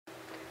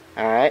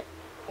Alright,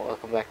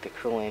 welcome back to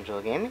Cruel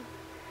Angel Gaming.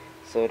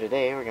 So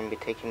today we're going to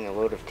be taking a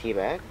load of tea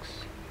bags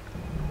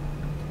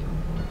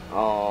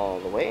all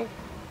the way.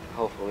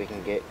 Hopefully we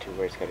can get to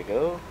where it's got to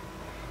go.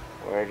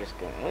 We're just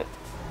going to...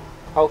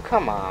 Oh,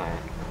 come on.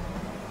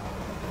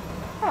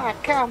 Ah,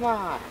 come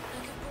on.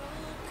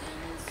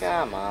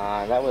 Come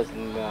on, that was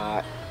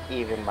not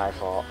even my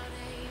fault.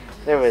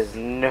 There was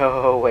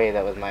no way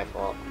that was my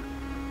fault.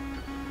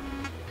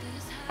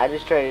 I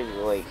just tried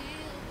to, like,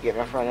 get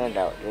my front end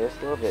out just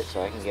a little bit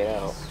so I can get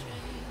out.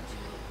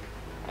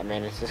 I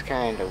mean, it's just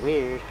kind of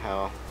weird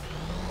how,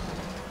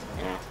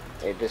 you know,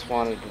 it just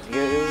wanted to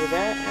do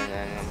that, and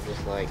then I'm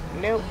just like,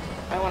 nope,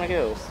 I want to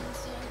go.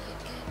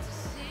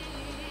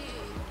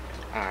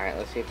 Alright,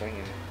 let's see if I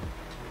can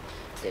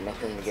get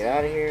nothing to get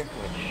out of here,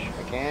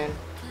 which I can.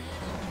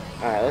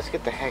 Alright, let's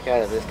get the heck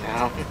out of this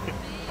town.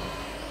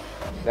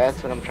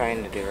 That's what I'm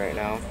trying to do right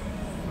now.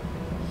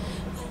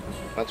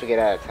 Once we get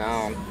out of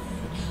town,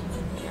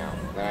 you know,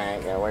 then I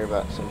ain't gotta worry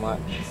about so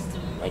much,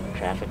 like,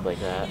 traffic like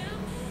that.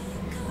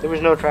 There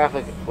was no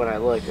traffic when I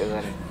looked, and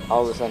then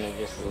all of a sudden it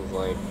just was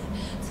like,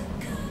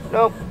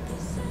 nope,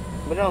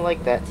 we don't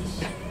like that.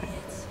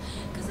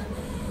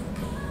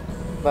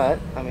 But,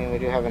 I mean, we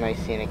do have a nice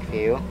scenic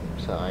view,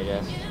 so I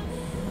guess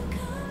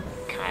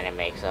kind of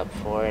makes up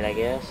for it, I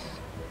guess.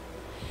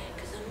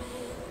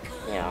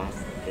 You know,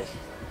 just,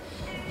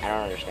 I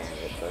don't understand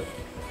it, but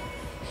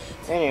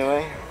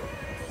anyway,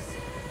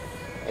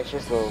 it's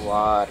just a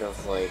lot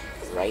of, like,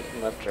 right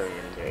and left turns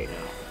right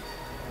now.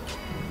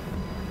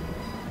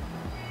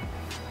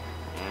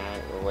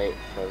 Alright, we'll wait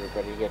for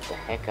everybody to get the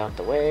heck out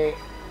the way.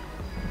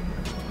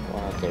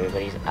 Once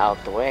everybody's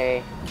out the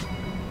way,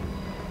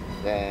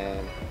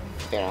 then,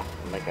 you know,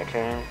 make our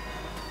turn,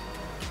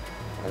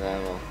 and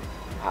then we'll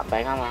hop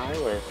back on the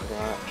highway pretty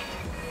much.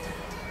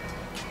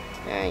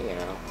 And, you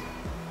know,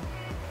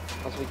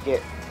 once we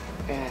get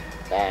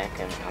back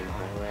and on the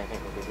highway, I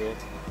think we'll be good.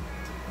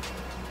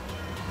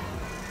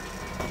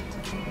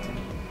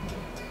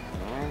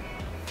 Alright.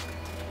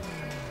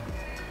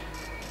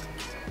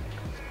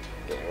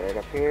 Get it right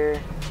up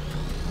here.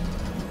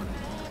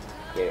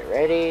 Get it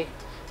ready.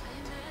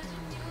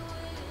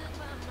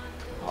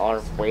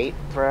 I'll wait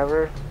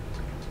forever.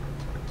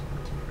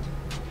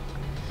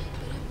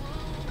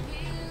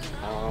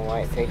 I don't know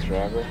why it takes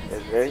forever.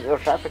 There's no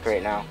traffic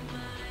right now.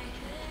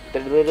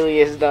 There literally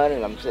is none,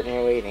 and I'm sitting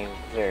here waiting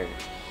for...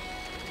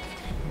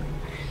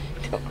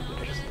 I don't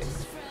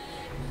understand.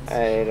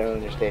 I don't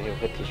understand who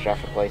put these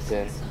traffic lights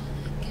in.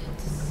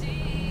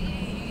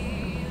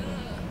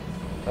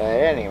 But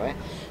anyway,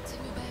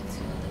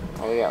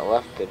 all we got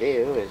left to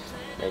do is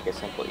make a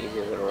simple,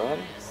 easy little run.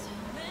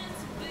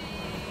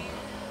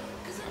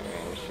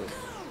 Which is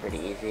pretty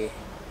easy.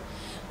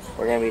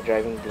 We're gonna be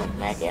driving the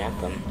Mac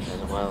Anthem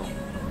as well.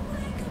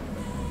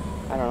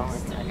 I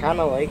don't know, I kind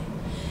of like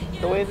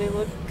the way they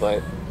look,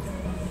 but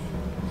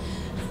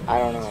I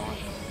don't know.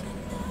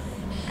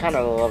 It's kind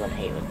of love and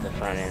hate with the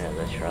front end of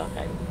the truck.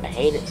 I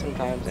hate it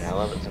sometimes and I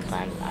love it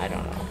sometimes. I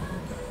don't know.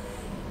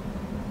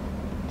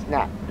 It's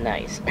not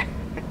nice.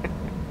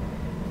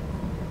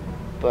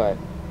 But,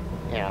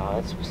 you know,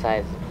 that's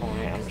besides the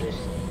point. I'm just,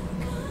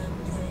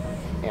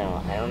 you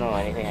know, I don't know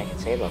anything I can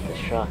say about this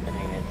truck. I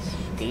mean, it's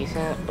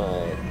decent,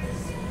 but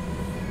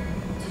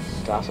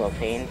it's also a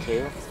pain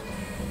too.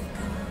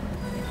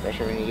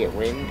 Especially when you get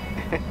wind.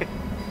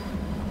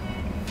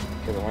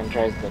 Because the wind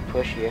tries to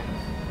push you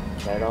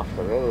right off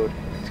the road.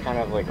 It's kind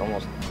of like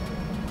almost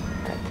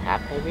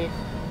top heavy,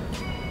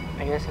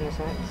 I guess, in a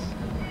sense.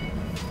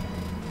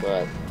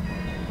 But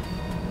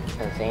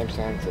in the same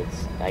sense,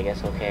 it's, I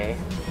guess, okay.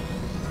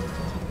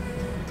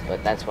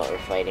 But that's what we're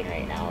fighting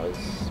right now,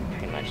 is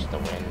pretty much the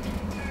wind.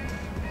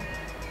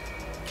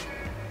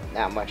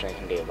 Not much I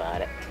can do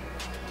about it.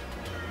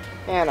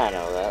 And I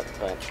know that,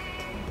 but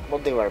we'll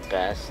do our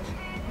best.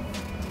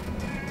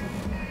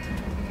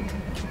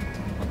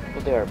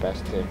 We'll do our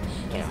best to,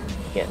 you know,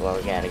 get where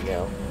we gotta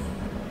go.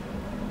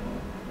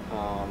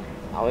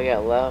 All we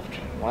got left,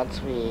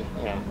 once we,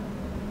 you know,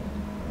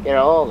 get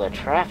all the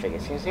traffic,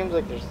 it seems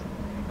like there's,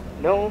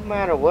 no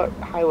matter what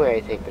highway I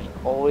take, there's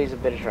always a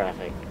bit of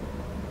traffic.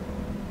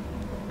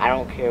 I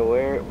don't care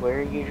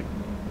where you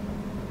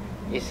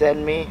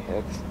send me,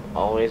 it's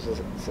always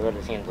what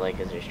it seems like,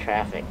 is there's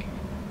traffic.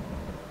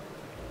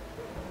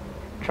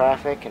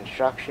 Traffic,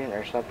 construction,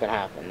 or something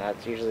happen.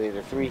 That's usually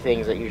the three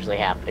things that usually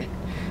happen.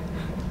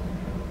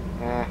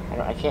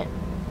 I can't.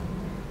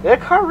 Did a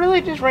car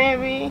really just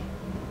ram me?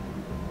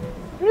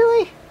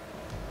 Really?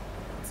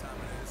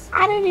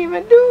 I didn't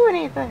even do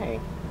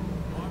anything.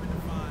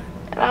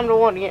 And I'm the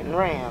one getting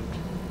rammed.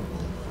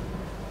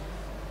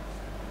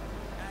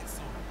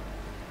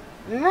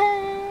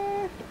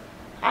 Man,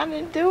 I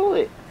didn't do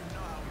it.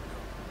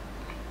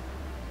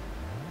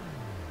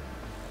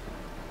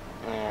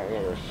 Alright,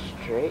 we're gonna go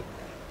straight.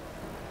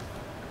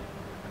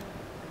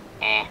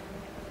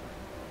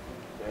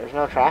 There's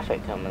no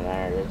traffic coming.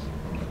 There it is.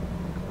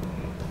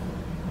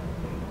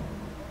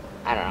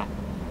 I don't know.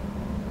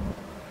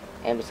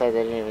 And besides,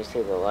 I didn't even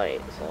see the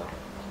light, so.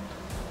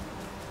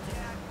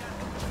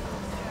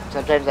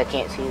 sometimes I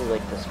can't see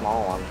like the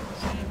small ones.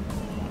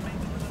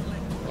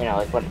 You know,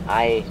 like when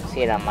I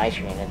see it on my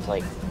screen, it's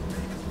like,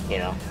 you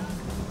know,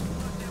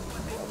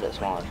 a bit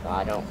smaller. So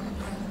I don't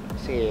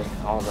see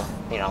all the,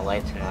 you know,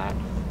 lights and that.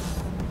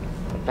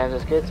 Sometimes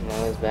it's good,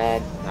 sometimes it's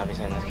bad.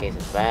 Obviously in this case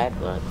it's bad,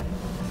 but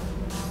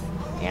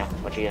yeah,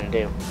 what you gonna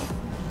do?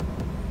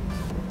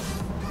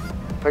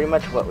 Pretty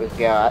much what we've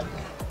got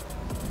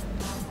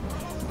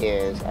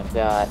is I've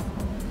got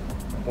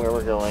where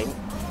we're going,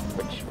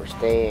 which we're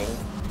staying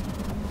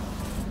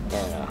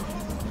in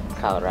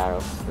Colorado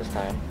this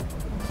time,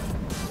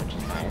 which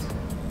is nice.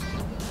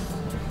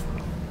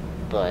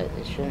 But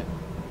it shouldn't,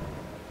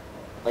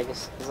 like,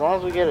 as long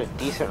as we get a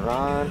decent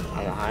run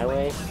on the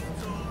highway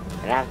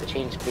and I have to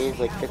change speeds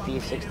like 50,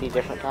 60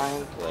 different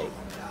times, like,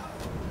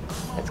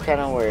 that's kind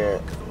of where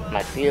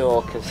my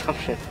fuel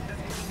consumption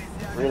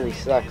really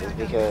sucks, is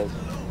because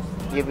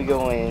you'll be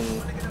going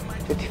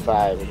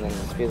 55 and then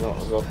the speed limit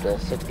will go up to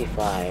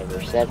 65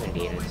 or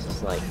 70, and it's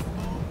just like,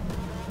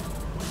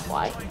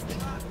 why?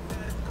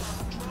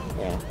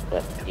 Yeah,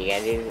 but you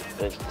gotta do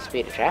what the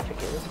speed of traffic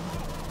is.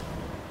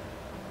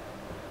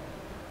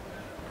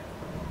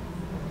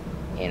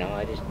 You know,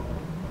 I just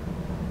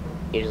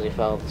usually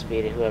follow the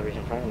speed of whoever's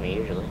in front of me,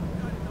 usually.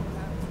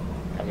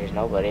 If there's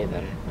nobody,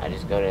 then I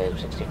just go to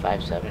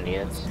 65, 70,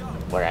 that's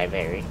where I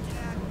vary.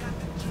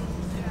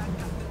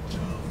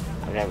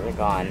 I've never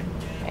gone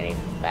any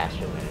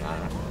faster than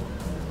that.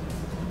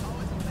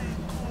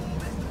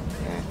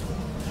 Yeah.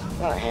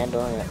 Not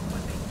handling it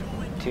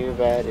too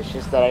bad, it's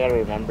just that I gotta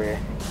remember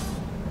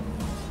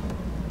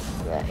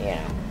that, you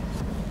know,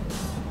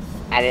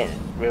 I didn't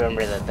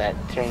remember that that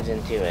turns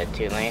into a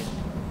 2-lane.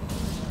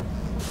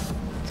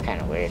 It's kind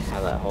of weird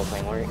how that whole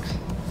thing works.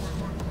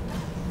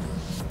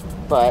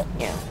 But,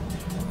 you know,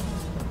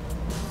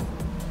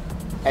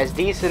 as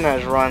decent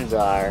as runs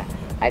are,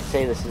 I'd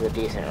say this is a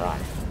decent run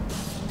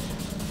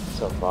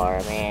so far.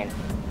 I mean,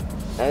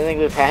 the only thing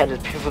we've had is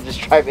people just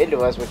drive into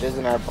us, which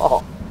isn't our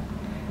fault.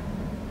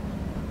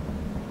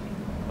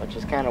 Which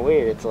is kind of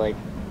weird. It's like,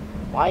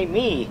 why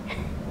me?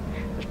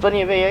 There's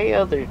plenty of any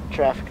other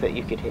traffic that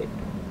you could hit.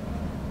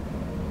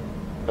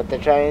 But they're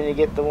trying to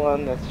get the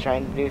one that's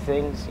trying to do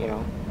things, you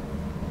know,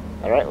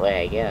 the right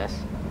way, I guess.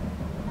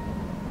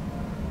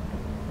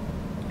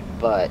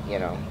 But, you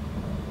know,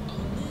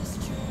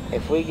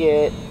 if we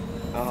get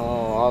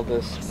all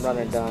this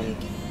running done,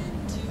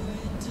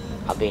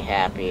 I'll be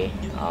happy.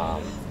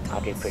 I'll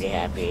be pretty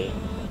happy.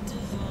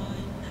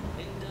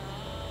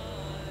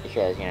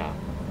 Because, you know,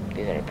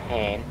 these are a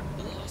pain.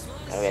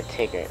 I'm gonna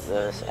take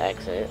this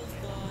exit.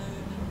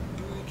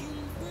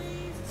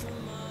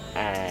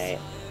 Alright.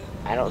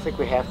 I don't think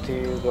we have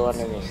to go on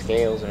any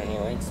scales or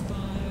anything.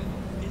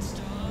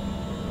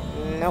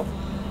 Nope.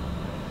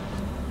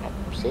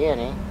 Don't see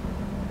any.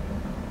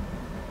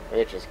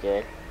 Which is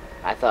good.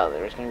 I thought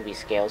there was going to be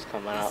scales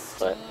coming up,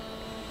 but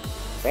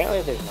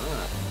apparently there's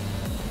not.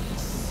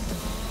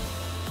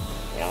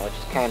 You know, which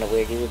is kind of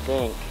weird. You would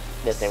think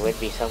that there would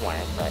be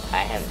somewhere, but I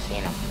haven't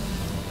seen them.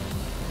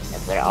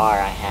 If there are,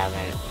 I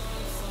haven't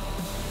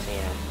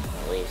seen them,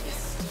 at least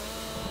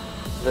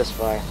this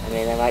far. I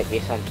mean, there might be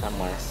some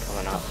somewhere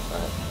coming up,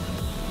 but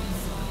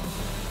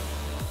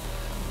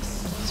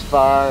as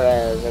far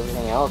as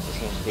everything else, it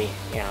seems to be,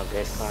 you know,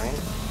 good climb.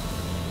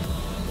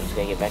 Just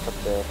gotta get back up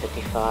to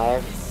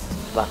 55,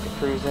 block the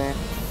cruising.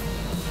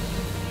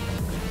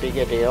 Be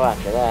good to go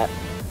after that.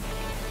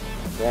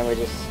 Then we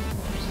just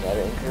set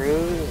it and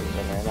cruise,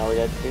 and then all we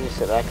got to do is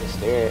sit back and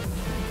steer it.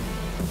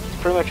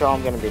 It's pretty much all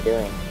I'm gonna be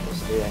doing,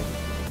 just steering,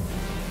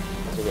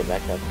 once we get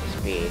back up to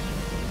speed.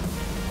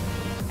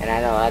 And I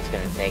know that's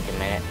gonna take a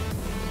minute,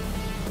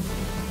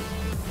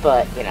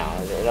 but you know,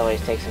 it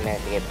always takes a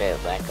minute to get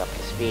back up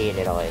to speed.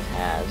 It always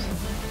has.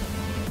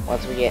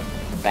 Once we get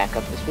back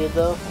up to speed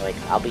though, like,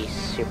 I'll be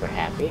super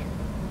happy,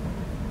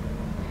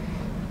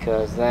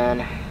 because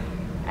then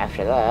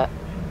after that,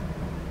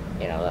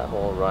 you know, that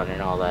whole run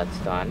and all that's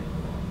done.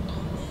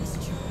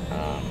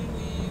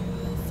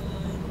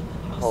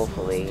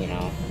 Hopefully, you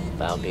know,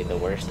 that'll be the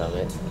worst of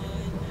it.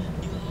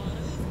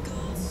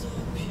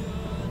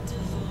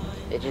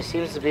 It just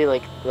seems to be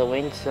like the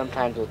wind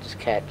sometimes will just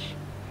catch.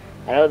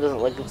 I know it doesn't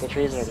look like the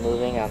trees are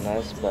moving on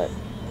this, but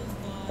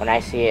when I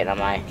see it on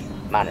my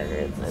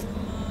monitor,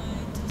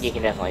 you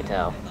can definitely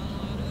tell.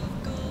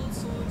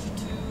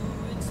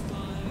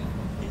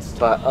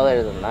 But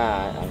other than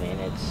that, I mean,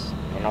 it's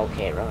an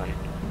okay run.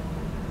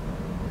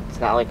 It's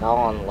not like all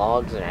on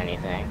logs or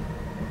anything,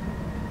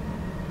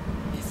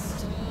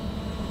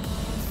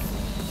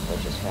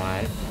 which is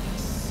fine.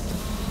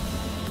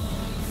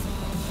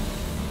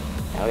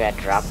 Now we got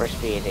to drop our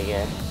speed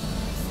again,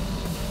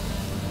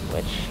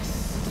 which,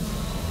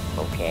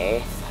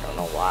 okay, I don't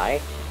know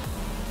why.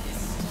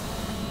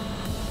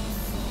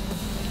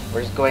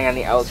 We're just going on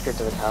the outskirts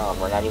of the town.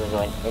 We're not even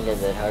going into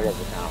the heart of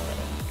the town.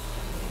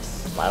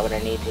 Why would I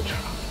need to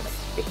drop that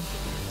speed?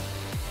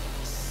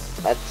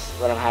 That's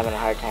what I'm having a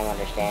hard time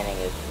understanding,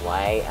 is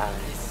why on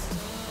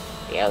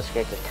the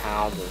outskirts of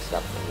towns and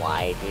stuff,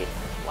 why do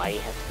you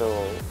have to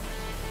go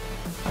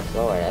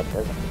slower? That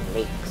doesn't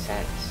make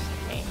sense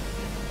to me.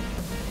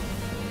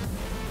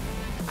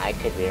 I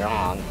could be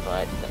wrong,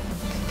 but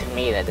to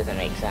me that doesn't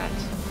make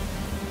sense.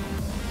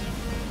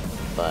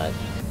 But,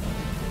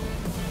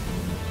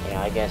 you know,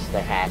 I guess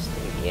there has to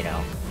be, you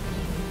know.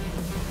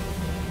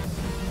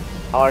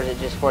 Or is it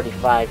just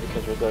 45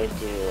 because we're going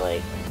through,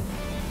 like,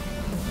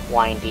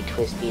 windy,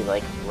 twisty,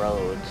 like,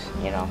 roads,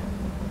 you know?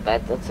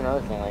 That's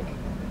another thing, like,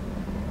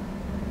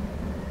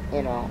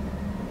 you know,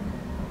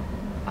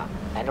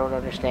 I don't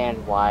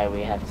understand why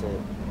we have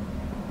to,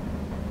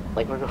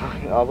 like, we're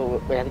going all the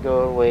way, we have to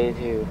go all the way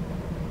to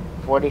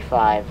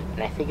 45,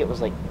 and I think it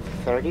was, like,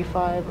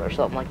 35 or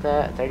something like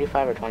that,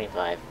 35 or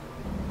 25.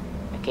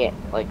 I can't,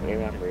 like,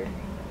 remember.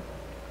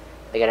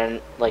 Like,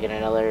 in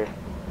another,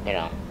 you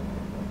know,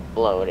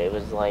 load, it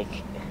was like,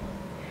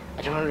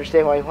 I don't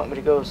understand why you want me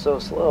to go so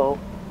slow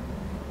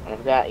when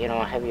I've got, you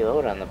know, a heavy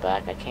load on the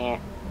back. I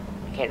can't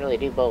really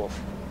do both.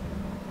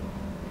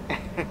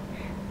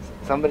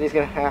 Somebody's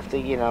gonna have to,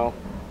 you know,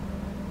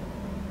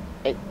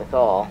 make the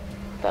call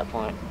at that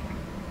point.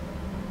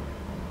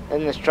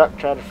 Then this truck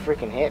tried to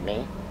freaking hit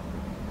me.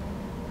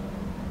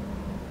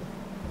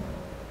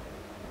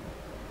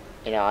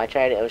 You know, I was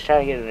trying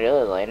to get in the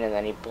other lane, and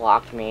then he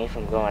blocked me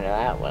from going to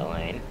that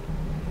lane.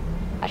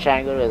 I tried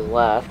to go to his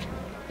left,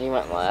 he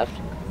went left.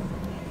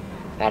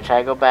 And I tried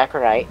to go back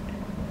right,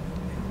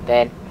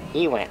 then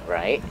he went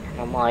right. And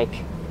I'm like,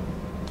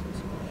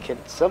 can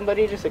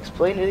somebody just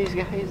explain to these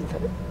guys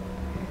that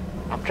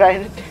I'm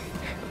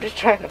just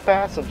trying to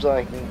pass them so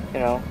I can, you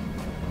know,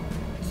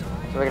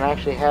 so I can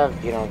actually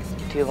have, you know,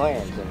 2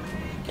 lanes, and,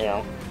 you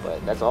know,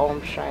 but that's all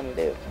I'm just trying to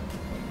do.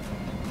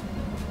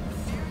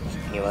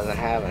 He wasn't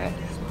having it.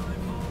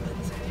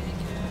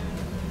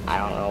 I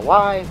don't know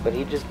why, but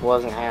he just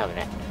wasn't having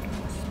it.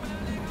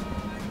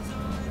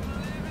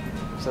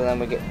 So then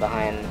we get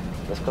behind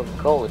this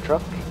Coca-Cola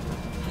truck,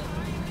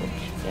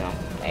 which, you know,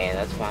 hey,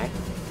 that's fine.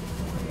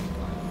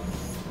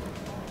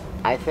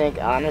 I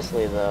think,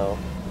 honestly, though,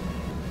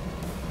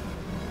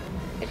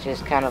 it's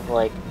just kind of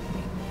like,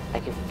 I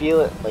can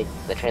feel it, like,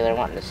 the trailer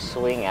wanting to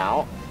swing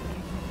out.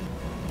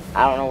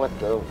 I don't know what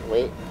the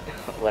weight,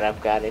 what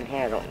I've got in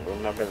here, I don't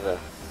remember the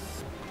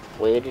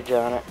weightage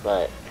on it,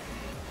 but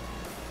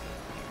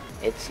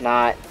it's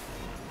not,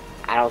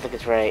 I don't think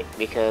it's right,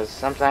 because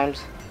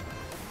sometimes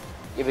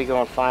you'll be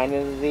going fine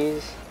into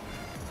these.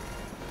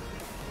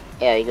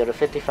 Yeah, you go to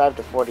 55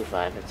 to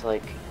 45, it's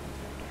like,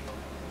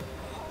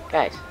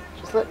 guys,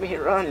 just let me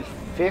run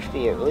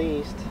 50 at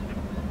least.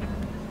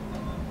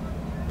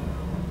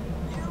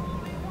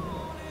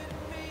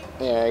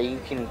 Yeah, you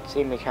can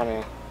see me kind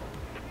of,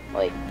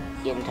 like,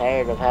 getting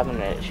tired of having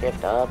to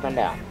shift up and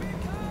down.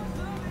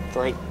 It's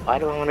like, why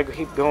do I want to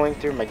keep going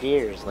through my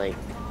gears? Like,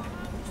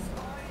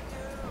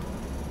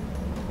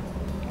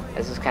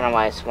 this is kind of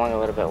why I swung a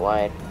little bit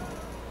wide.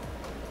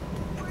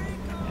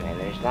 I mean,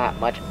 there's not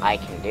much I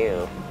can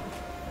do,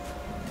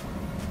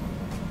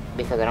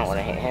 because I don't want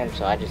to hit him,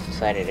 so I just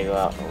decided to go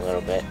out a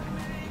little bit.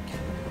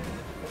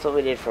 That's what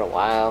we did for a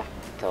while,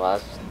 until I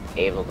was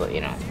able to,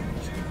 you know,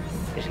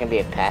 there's going to be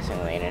a passing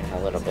lane in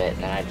a little bit,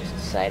 and then I just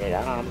decided, oh,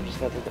 I'm just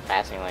going to do the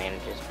passing lane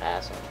and just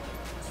pass him.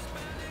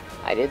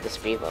 I did the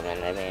speed limit,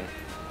 I mean,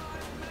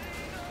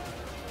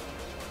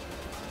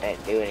 I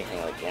didn't do anything,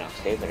 like, you know,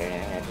 stupid or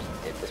anything, I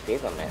just did the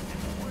speed limit.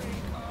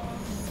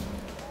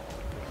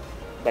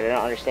 But I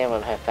don't understand why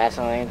I have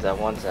passing lanes on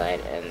one side,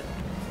 and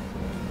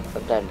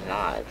sometimes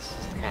not. It's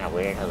just kind of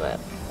weird how that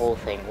whole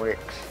thing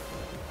works,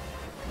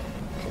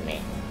 to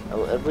me.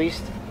 At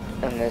least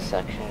in this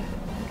section,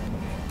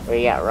 where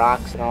you got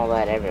rocks and all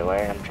that everywhere,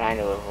 and I'm trying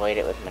to avoid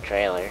it with my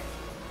trailer.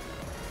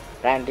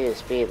 Trying to do the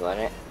speed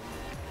limit.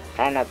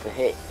 Trying not to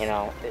hit, you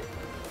know,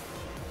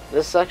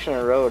 this section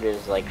of road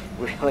is, like,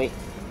 really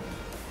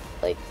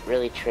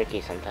tricky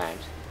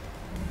sometimes.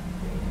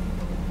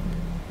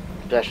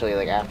 Especially,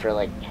 like, after,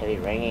 like, heavy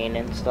raining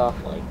and stuff,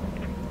 like,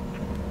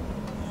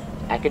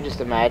 I could just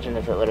imagine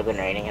if it would have been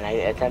raining and I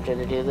attempted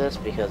to do this,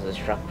 because this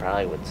truck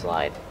probably would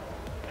slide.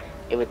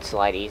 It would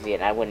slide easy,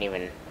 and I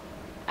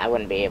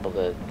wouldn't be able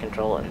to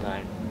control it in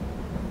time.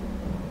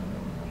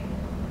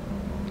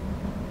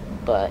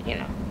 But, you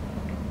know,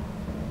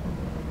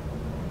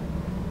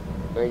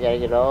 we gotta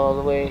get all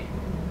the way.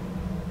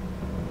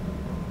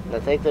 I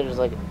think there's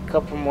like a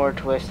couple more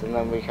twists, and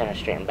then we kind of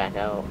straighten back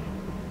out,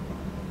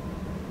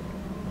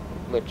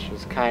 which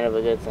is kind of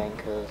a good thing,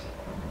 because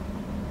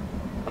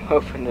I'm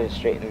hoping to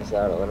straighten this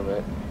out a little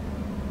bit.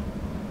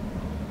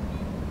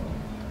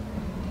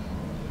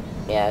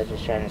 Yeah, I was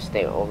just trying to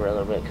stay over a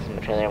little bit because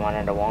my trailer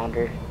wanted to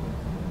wander.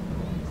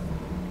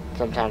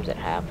 Sometimes it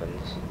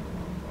happens.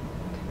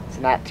 It's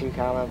not too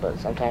common, but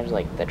sometimes,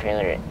 like, the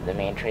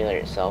main trailer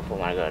itself will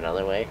want to go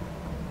another way,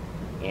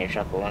 and your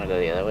truck will want to go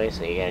the other way,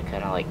 so you gotta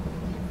kind of, like,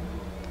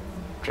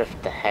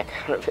 drift the heck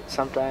out of it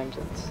sometimes.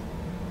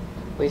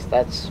 At least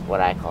that's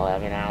what I call it. I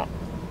mean, I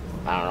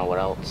don't know what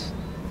else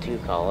to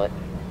call it.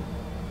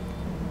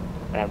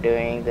 But I'm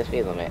doing the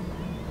speed limit.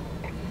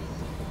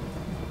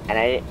 And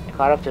I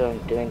caught up to him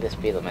doing the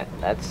speed limit.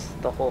 That's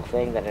the whole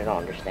thing that I don't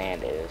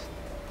understand, is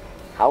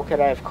how could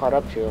I have caught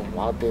up to him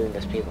while doing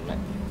the speed limit?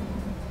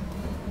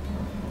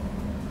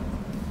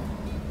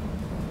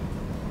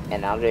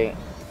 And now I'm doing,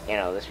 you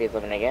know, the speed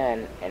limit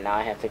again, and now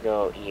I have to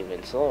go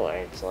even slower.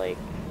 It's like,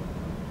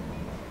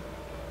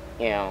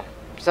 you know,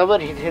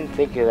 somebody didn't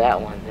think of that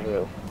one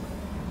through.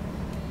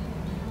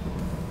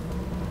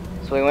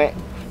 So we went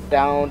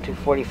down to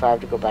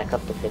 45 to go back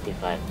up to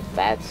 55.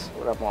 That's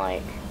what I'm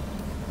like.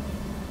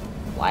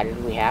 Why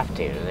did we have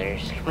to?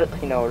 There's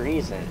really no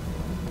reason.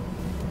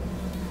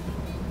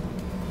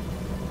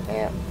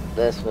 Yeah,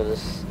 this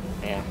was,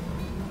 you know,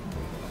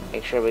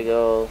 make sure we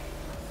go.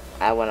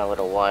 I went a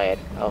little wide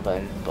of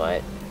them,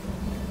 but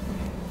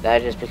that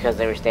was just because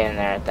they were standing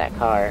there at that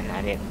car, and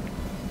I didn't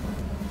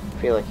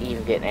feel like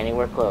even getting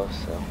anywhere close,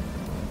 so.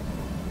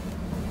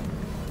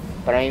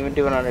 But I'm even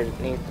doing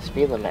underneath the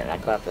speed limit, and I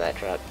caught up to that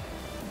truck.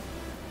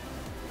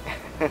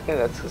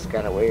 That's just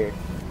kind of weird.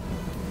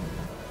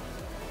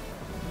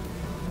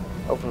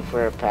 Hoping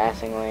for a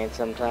passing lane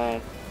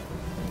sometime,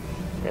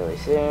 really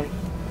soon.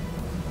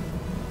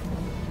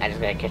 I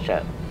just gotta catch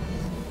up.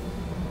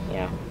 You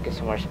know, get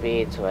some more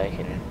speed so I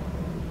can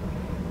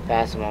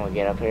pass them when we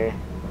get up here.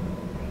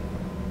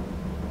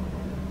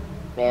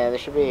 Yeah, there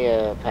should be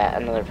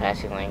another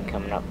passing lane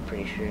coming up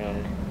pretty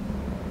soon.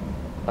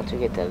 Once we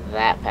get to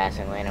that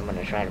passing lane, I'm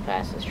gonna try to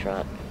pass this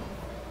truck.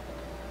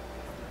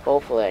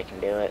 Hopefully I can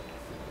do it.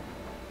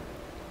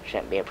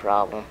 Shouldn't be a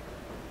problem.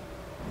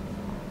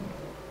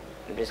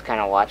 I'm just kind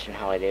of watching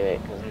how I do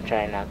it, because I'm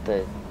trying not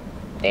to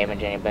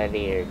damage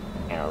anybody or,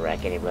 you know,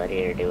 wreck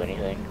anybody or do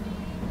anything.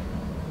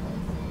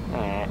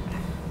 Alright.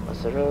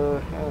 What's the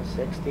road? Oh,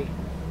 60.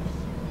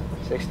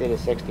 60 to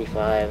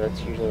 65,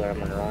 that's usually where I'm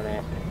gonna run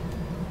it.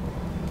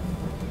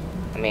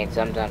 I mean,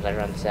 sometimes I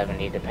run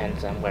 70,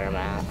 depends on where I'm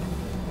at.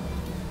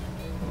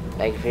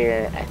 Like if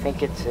you're, I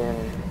think it's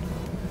in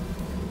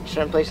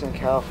certain places in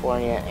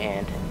California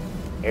and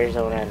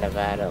Arizona and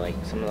Nevada, like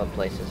some of the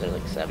places are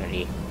like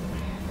 70.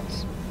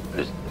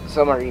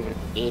 Some are even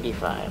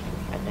 85.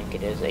 I think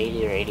it is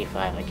 80 or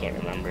 85, I can't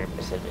remember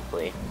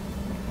specifically.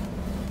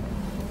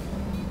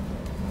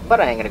 But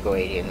I ain't gonna go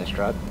 80 in this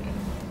truck.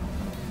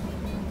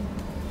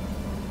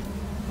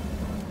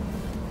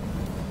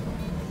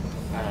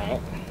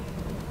 Alright.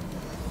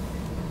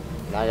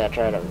 Now I gotta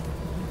try to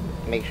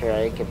make sure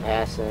I can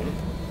pass him.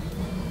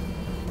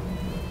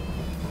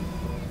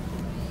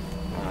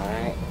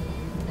 Alright.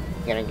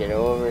 Gonna get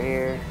over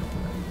here.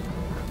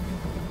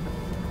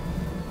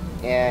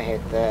 Yeah, I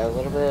hit that a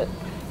little bit,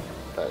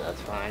 but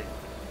that's fine.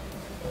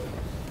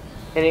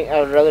 I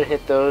would rather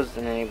hit those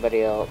than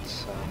anybody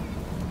else. So.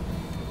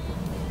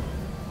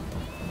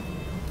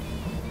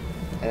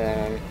 And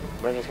then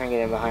we're just gonna get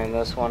in behind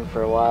this one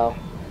for a while.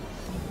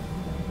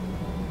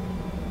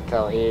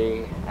 Until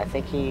I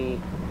think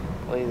he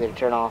will either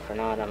turn off or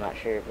not, I'm not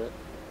sure, but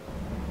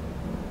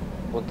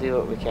we'll do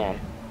what we can.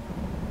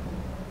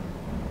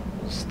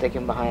 Just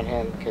sticking behind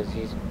him because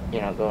he's,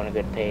 you know, going a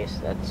good pace.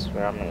 That's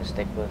where I'm gonna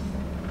stick with.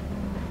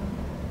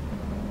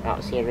 I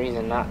don't see a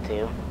reason not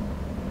to.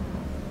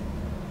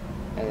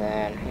 And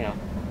then, you know,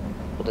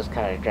 we'll just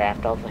kind of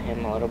draft off of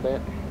him a little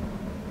bit.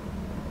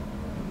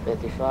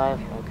 55,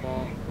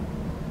 okay.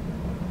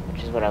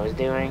 Which is what I was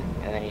doing,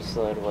 and then he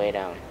slowed way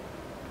down.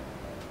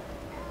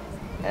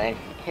 And then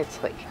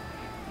it's like,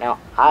 now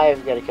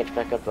I've got to catch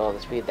back up to all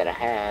the speed that I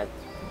had.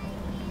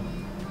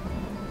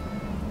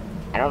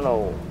 I don't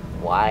know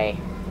why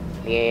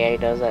the AI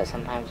does that.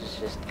 Sometimes it's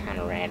just kind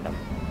of random.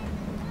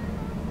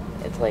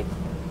 It's like,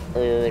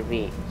 it'll either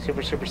be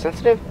super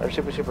sensitive or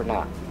super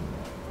not.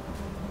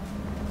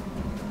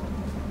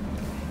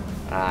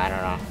 I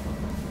don't know.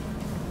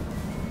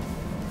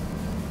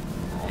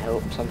 I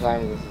hope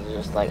sometimes this is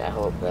just like, I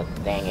hope that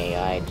the dang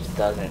AI just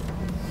doesn't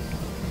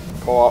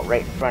pull out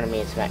right in front of me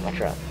and smack my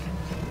truck.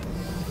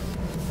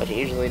 But it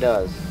usually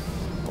does.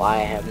 Why,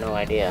 I have no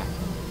idea.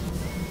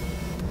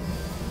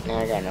 Now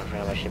I got enough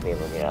room, I should be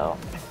able to get out.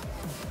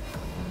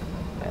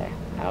 Okay,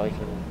 now we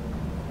can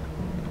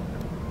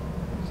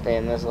stay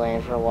in this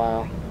lane for a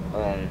while, and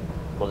then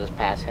we'll just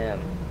pass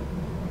him.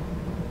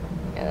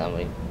 And then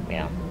we, you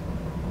know,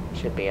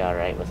 should be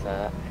alright with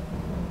that.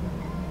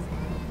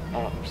 I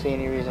don't see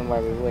any reason why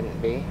we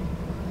wouldn't be.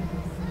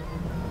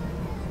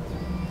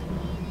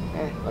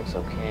 Looks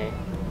okay.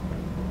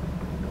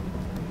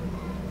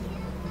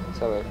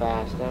 So we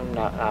passed him.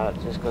 Now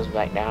it just goes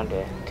back down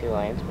to 2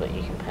 lanes, but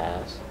you can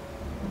pass.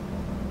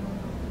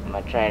 I'm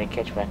gonna try to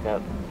catch back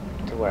up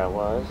to where I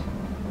was.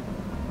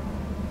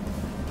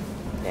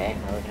 Okay,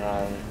 now we can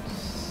run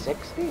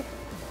 60?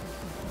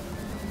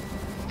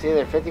 It's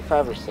either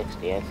 55 or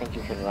 60. I think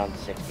you can run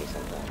 60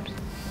 sometimes.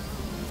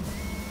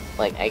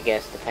 Like, I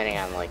guess, depending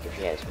on, like, if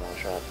you had a small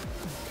truck.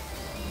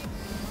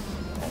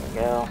 There we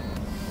go.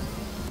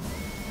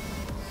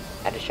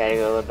 I just try to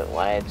go a little bit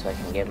wide so I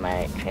can give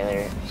my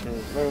trailer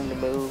some room to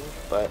move,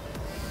 but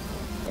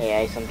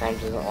AI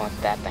sometimes doesn't want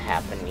that to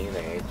happen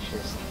either. It's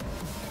just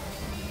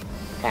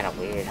kind of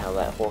weird how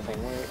that whole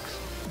thing works.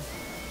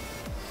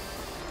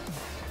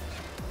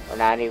 We're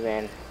not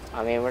even,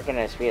 I mean, we're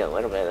gonna speed a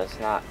little bit. That's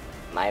not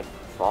my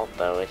fault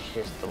though. It's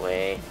just the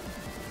way,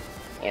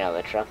 you know,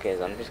 the truck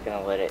is. I'm just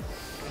gonna let it,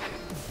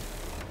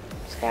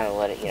 just kind of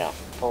let it, you know,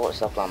 pull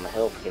itself down the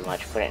hill pretty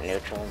much. Put it in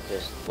neutral and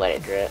just let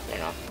it drip, you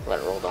know, let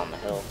it roll down the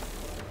hill.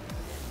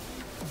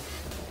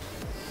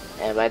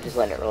 And by just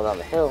letting it roll down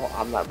the hill,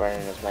 I'm not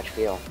burning as much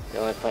fuel. The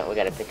only point we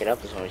gotta pick it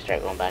up is when we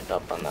start going back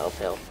up on the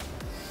uphill.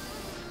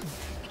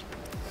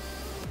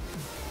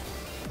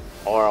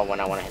 Or when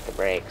I want to hit the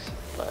brakes,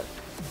 but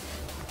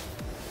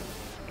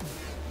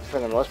for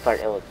the most part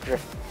it will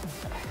drift.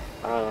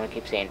 I don't want to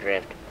keep saying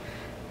drift.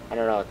 I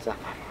don't know, it's on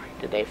my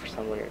mind today for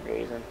some weird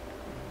reason.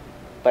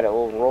 But it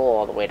will roll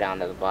all the way down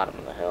to the bottom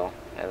of the hill,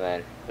 and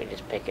then we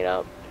just pick it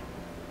up.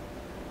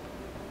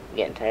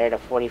 Getting tired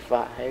of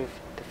 45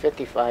 to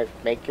 55.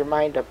 Make your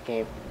mind up,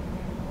 game.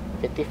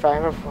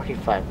 55 or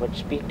 45. Which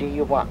speed do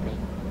you want me?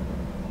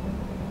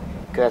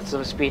 Because that's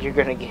the speed you're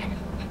gonna get.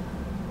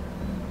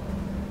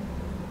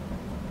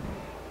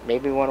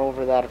 Maybe one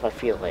over that if I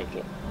feel like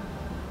it.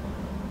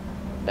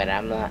 But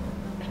I'm not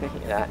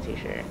too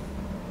sure.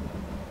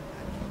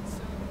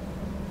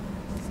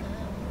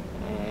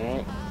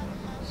 Alright.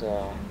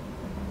 So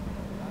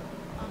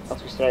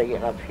once we start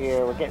getting up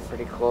here, we're getting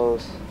pretty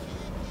close.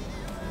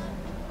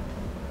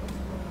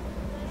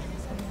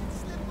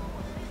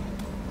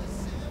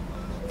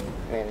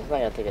 Man, it's not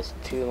gonna take us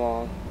too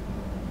long.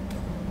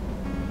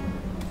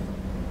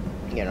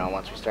 You know,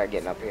 once we start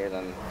getting up here,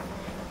 then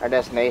our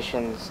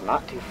destination's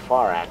not too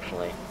far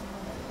actually.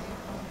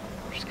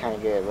 Which is kinda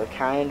good. We're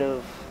kind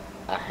of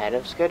ahead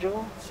of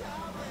schedule.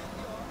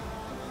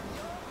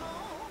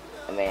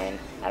 I mean,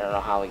 I don't know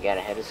how we got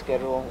ahead of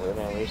schedule. I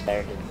mean, we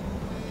started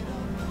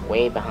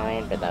way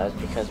behind, but that was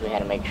because we had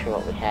to make sure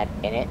what we had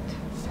in it.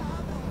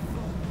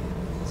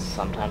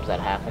 Sometimes that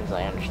happens,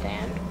 I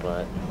understand,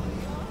 but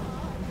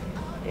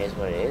it is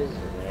what it is,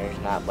 and there's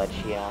not much,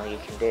 you know, you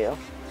can do.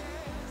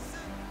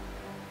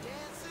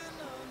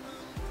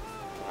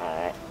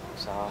 Alright,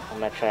 so I'm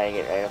gonna try to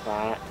get right up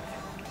on it.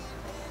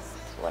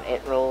 So when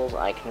it rolls,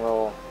 I can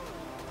roll.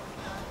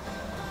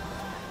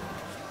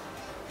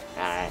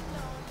 Alright,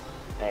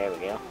 there we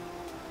go.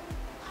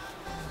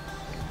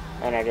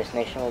 And our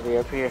destination will be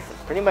up here,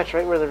 pretty much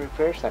right where the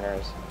repair center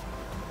is,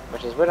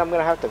 which is what I'm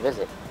gonna have to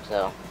visit,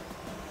 so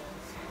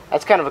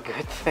that's kind of a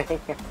good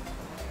thing.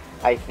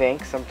 I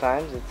think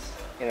sometimes it's,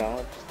 you know,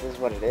 it just is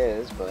what it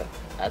is, but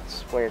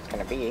that's where it's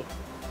gonna be.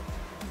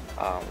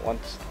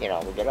 Once, you know,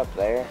 we get up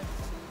there,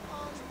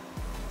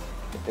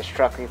 get this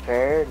truck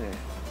repaired, and,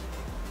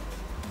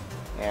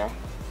 you know,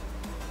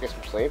 get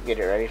some sleep, get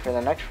it ready for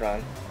the next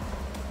run.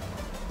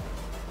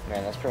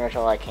 Man, that's pretty much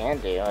all I can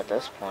do at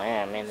this point.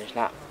 I mean, there's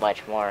not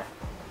much more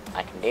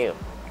I can do,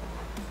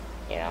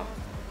 you know.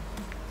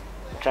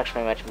 The truck's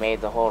pretty much made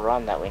the whole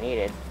run that we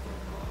needed.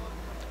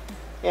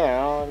 You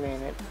know, I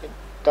mean, it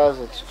does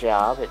its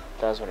job. It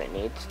does what it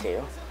needs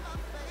to.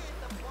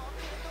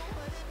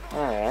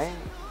 Alright.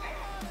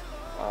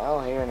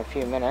 Well, here in a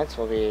few minutes,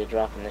 we'll be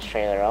dropping this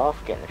trailer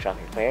off, getting the truck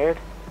repaired.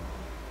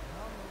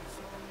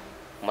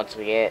 Once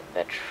we get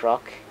the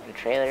truck and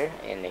trailer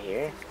into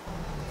here,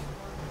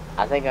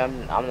 I think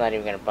I'm not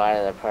even going to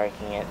bother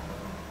parking it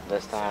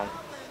this time.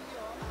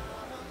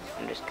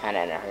 I'm just kind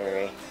of in a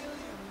hurry.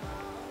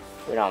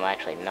 We know I'm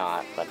actually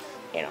not, but,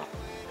 you know,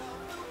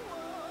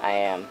 I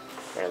am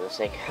for the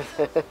sake of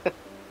for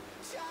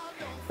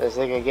the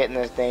sake of getting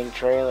this dang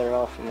trailer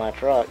off of my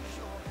truck.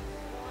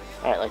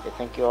 Alright, I'd like to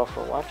thank you all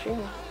for watching,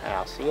 and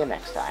I'll see you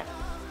next time.